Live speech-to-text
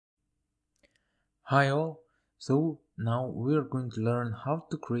Hi all, so now we're going to learn how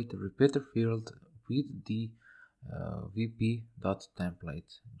to create a repeater field with the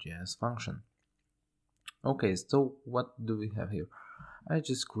wp.template JS function. Okay, so what do we have here? I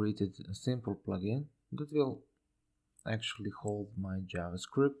just created a simple plugin that will actually hold my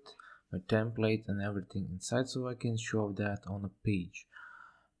JavaScript, my template and everything inside, so I can show that on a page.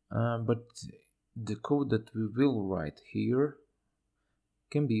 But the code that we will write here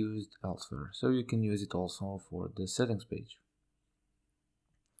can be used elsewhere, so you can use it also for the settings page.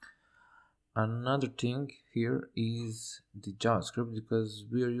 Another thing here is the JavaScript, because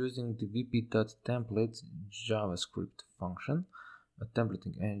we are using the wp.template JavaScript function, a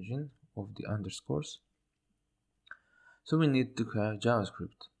templating engine of the underscores. So we need to have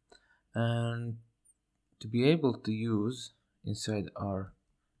JavaScript, and to be able to use inside our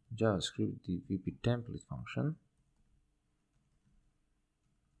JavaScript the wp.template function,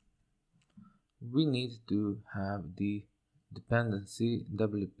 we need to have the dependency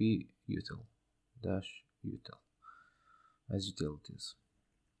wp-util as utilities,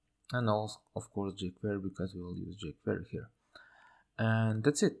 and also of course jQuery, because we will use jQuery here. And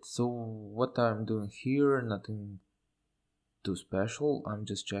that's it. So what I'm doing here, nothing too special. I'm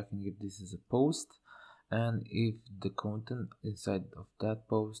just checking if this is a post and if the content inside of that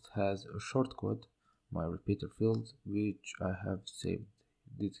post has a shortcode, my repeater field, which I have saved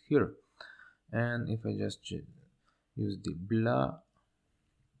it here. And if I just use the blah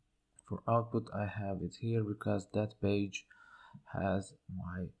for output, I have it here because that page has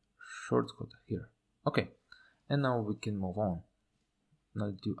my shortcode here. Okay, and now we can move on. Now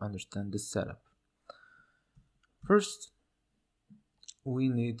that you understand the setup, first we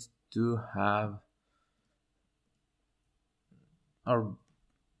need to have our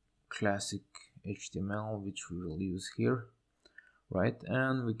classic HTML, which we will use here, right?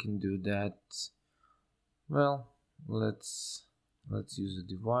 And we can do that, well, let's use a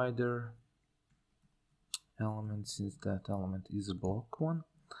divider element, since that element is a block one,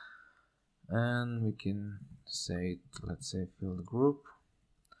 and we can say, let's say field group.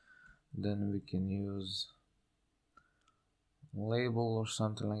 Then we can use label or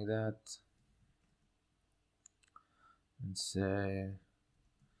something like that and say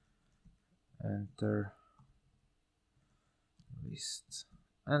enter list,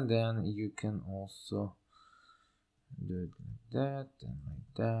 and then you can also do it like that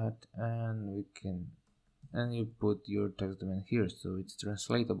and like that, and you put your text domain here so it's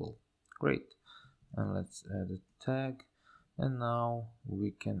translatable. Great. And let's add a tag, and now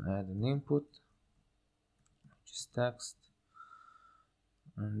we can add an input, which is text,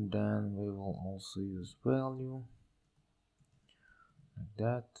 and then we will also use value like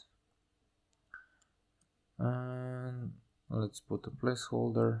that, and let's put a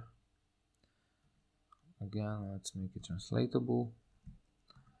placeholder. Again, let's make it translatable.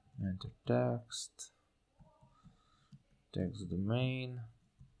 Enter text domain.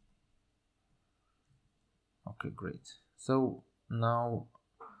 Okay, great. So now,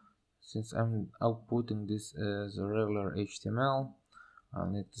 since I'm outputting this as a regular HTML, I'll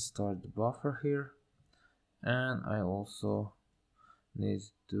need to start the buffer here, and I also need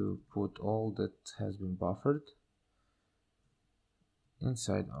to put all that has been buffered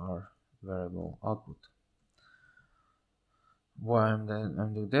inside our variable output. Why I'm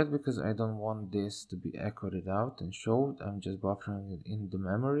doing that? Because I don't want this to be echoed out and showed. I'm just buffering it in the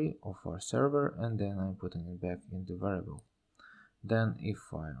memory of our server, and then I'm putting it back in the variable. Then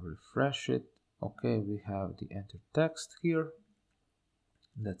if I refresh it, okay, we have the enter text here.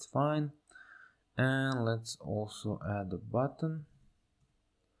 That's fine. And let's also add a button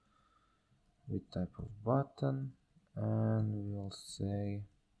with type of button, and we'll say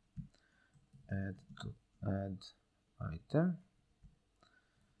add item.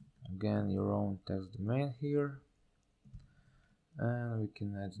 Again, your own text domain here, and we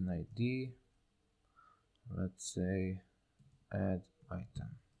can add an ID. Let's say add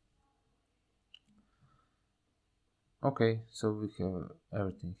item. Okay, so we have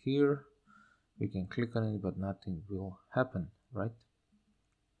everything here. We can click on it, but nothing will happen, right?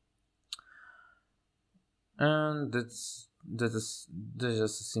 And that's just a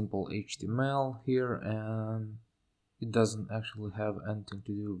simple HTML here, and it doesn't actually have anything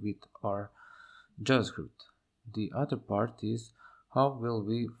to do with our JavaScript. The other part is how will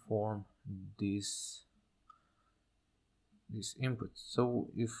we form this input. So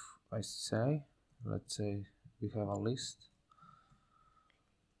if I say, let's say we have a list,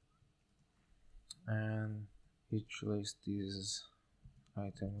 and each list is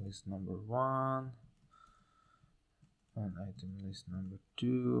item list number 1, on item list number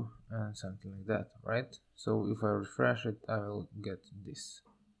 2 and something like that, right? So if I refresh it, I will get this,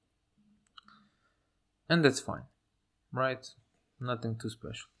 and that's fine, right? Nothing too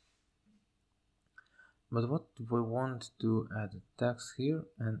special. But what we want to add a text here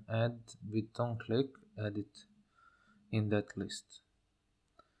and add with one click, add it in that list.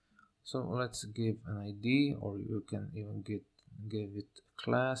 So let's give an ID, or you can even give it a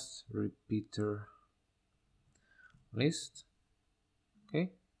class repeater list.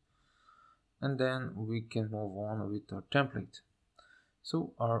 Okay, and then we can move on with our template.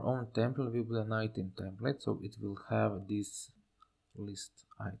 So our own template will be an item template, so it will have this list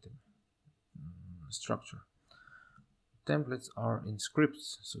item structure. Templates are in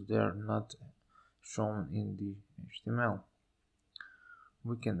scripts, so they are not shown in the HTML.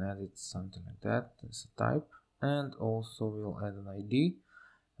 We can add it something like that as a type, and also we'll add an ID.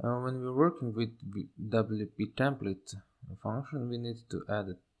 When we're working with wp.template function, we need to add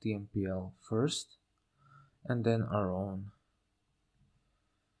a TMPL first, and then our own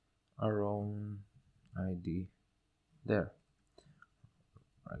ID there,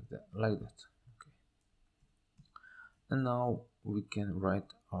 like that. Okay. And now we can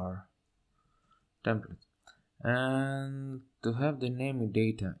write our template. And to have the naming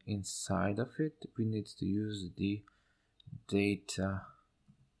data inside of it, we need to use the data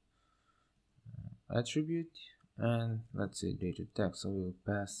attribute, and let's say data text. So we'll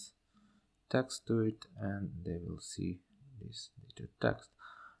pass text to it, and they will see this data text.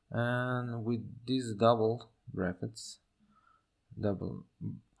 And with these double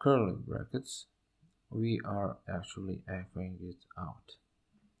curly brackets, we are actually echoing it out.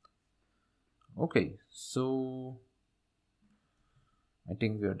 Okay, so I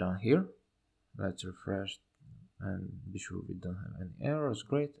think we are done here. Let's refresh and be sure we don't have any errors.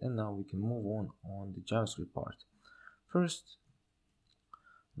 Great. And now we can move on the JavaScript part. First,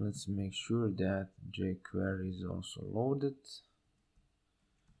 let's make sure that jQuery is also loaded.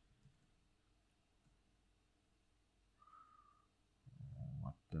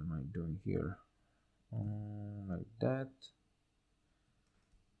 What am I doing here? Like that.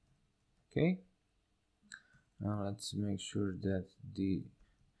 Okay. Now let's make sure that the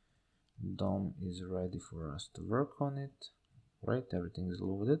DOM is ready for us to work on it. Right, everything is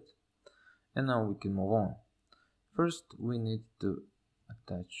loaded, and now we can move on. First, we need to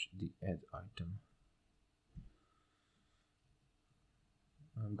attach the add item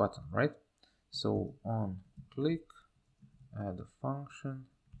button, right? So on click, add a function.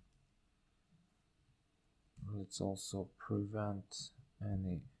 Let's also prevent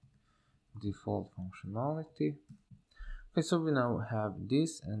any default functionality. Okay, so we now have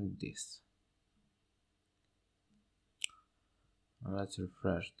this and this. Now let's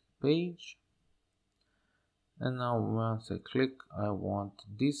refresh the page, and now once I click, I want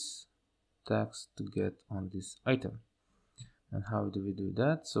this text to get on this item. And how do we do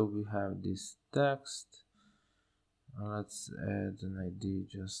that? So we have this text. Let's add an ID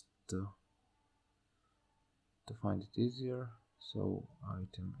just to find it easier. So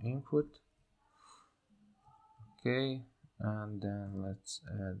item input. Okay, and then let's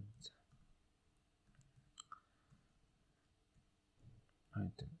add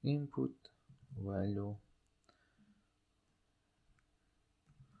item input value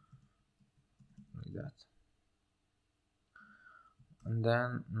like that. And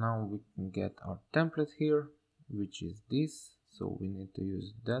then now we can get our template here, which is this. So we need to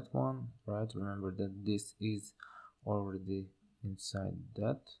use that one, right? Remember that this is already inside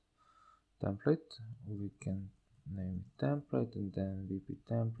that template. We can name it template and then wp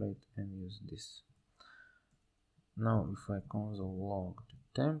template and use this. Now if I console log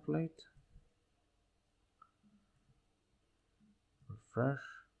the template, refresh,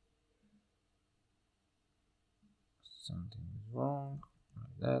 something is wrong,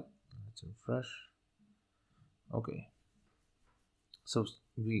 like that. Let's refresh. Okay, so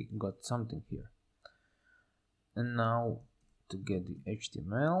we got something here. And now to get the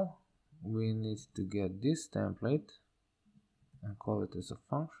HTML, we need to get this template and call it as a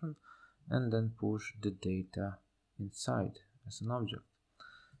function, and then push the data inside as an object.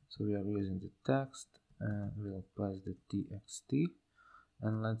 So we are using the text, and we'll pass the txt,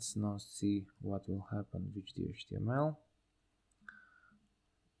 and let's now see what will happen with the HTML.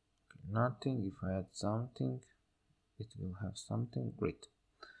 Okay, nothing. If I add something, it will have something. Great.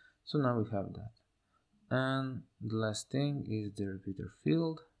 So now we have that. And the last thing is the repeater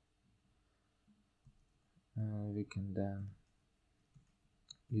field, and we can then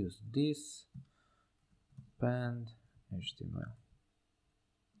use this append HTML.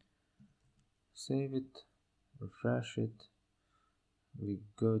 Save it, refresh it. We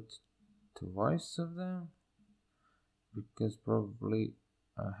got twice of them because probably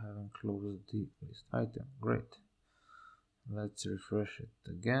I haven't closed the list item. Great. Let's refresh it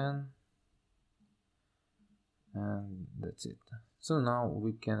again, and that's it. So now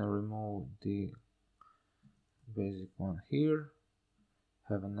we can remove the basic one here,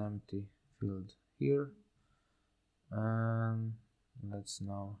 have an empty field here, and let's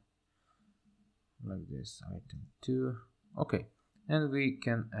now like this, item 2. Okay, and we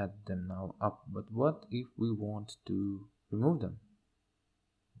can add them now up. But what if we want to remove them?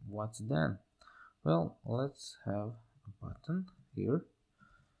 What's then? Well, let's have a button here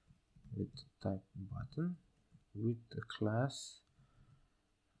with type button with the class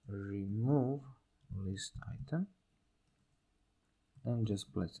remove list item, and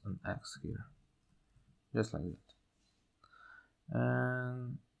just place an X here, just like that.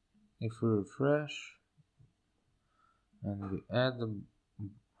 And if we refresh and we add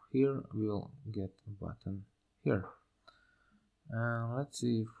here, we'll get a button here. And let's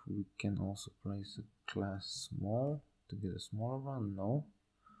see if we can also place a class small to get a smaller one. No.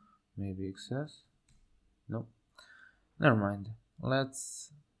 Maybe excess. No. Never mind.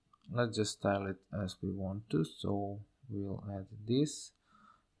 Let's just style it as we want to. So we'll add this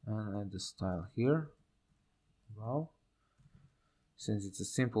and add the style here. Wow. Since it's a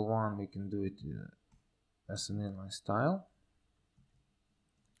simple one, we can do it as an inline style,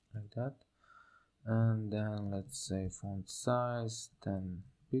 like that. And then let's say font size 10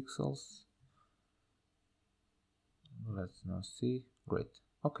 pixels. Let's now see. Great.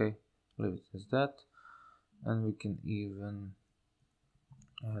 Okay, leave it as that. And we can even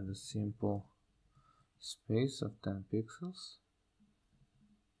add a simple space of 10 pixels.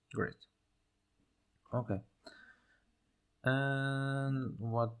 Great. Okay. And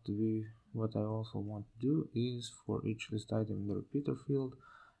what I also want to do is for each list item in the repeater field,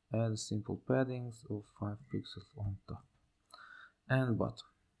 add simple paddings of 5 pixels on top and bottom.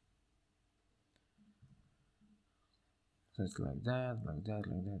 So it's like that, like that,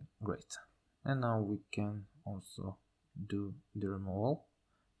 like that. Great. And now we can also do the removal,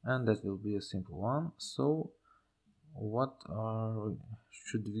 and that will be a simple one. So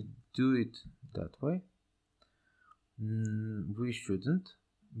should we do it that way? We shouldn't,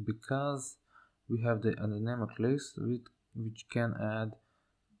 because we have the dynamic list which can add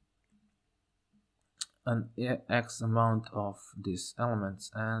an X amount of these elements,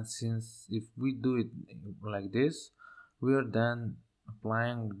 and since if we do it like this, we are then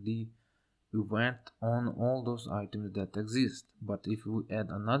applying the event on all those items that exist. But if we add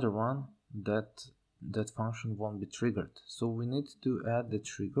another one, that function won't be triggered. So we need to add the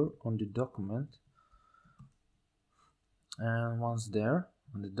trigger on the document, and once there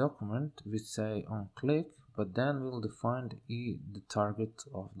on the document we say on click, but then we'll define the target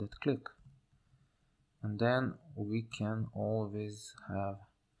of that click. And then we can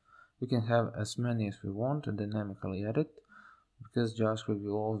have as many as we want and dynamically add it, because JavaScript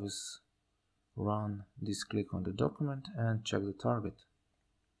will always run this click on the document and check the target.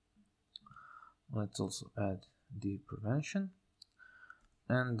 Let's also add the prevention,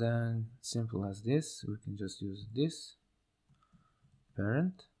 and then simple as this, we can just use this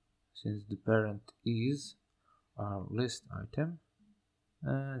parent, since the parent is our list item,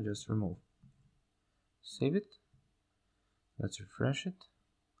 and just remove. Save it. Let's refresh it.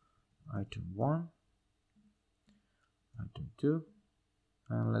 Item 1, item 2,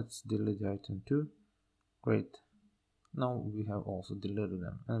 and let's delete item 2. Great. Now we have also deleted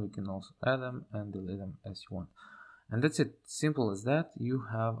them, and we can also add them and delete them as you want. And that's it. Simple as that. You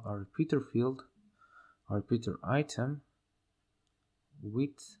have a repeater field, a repeater item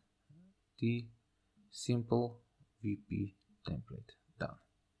with the simple WP template done.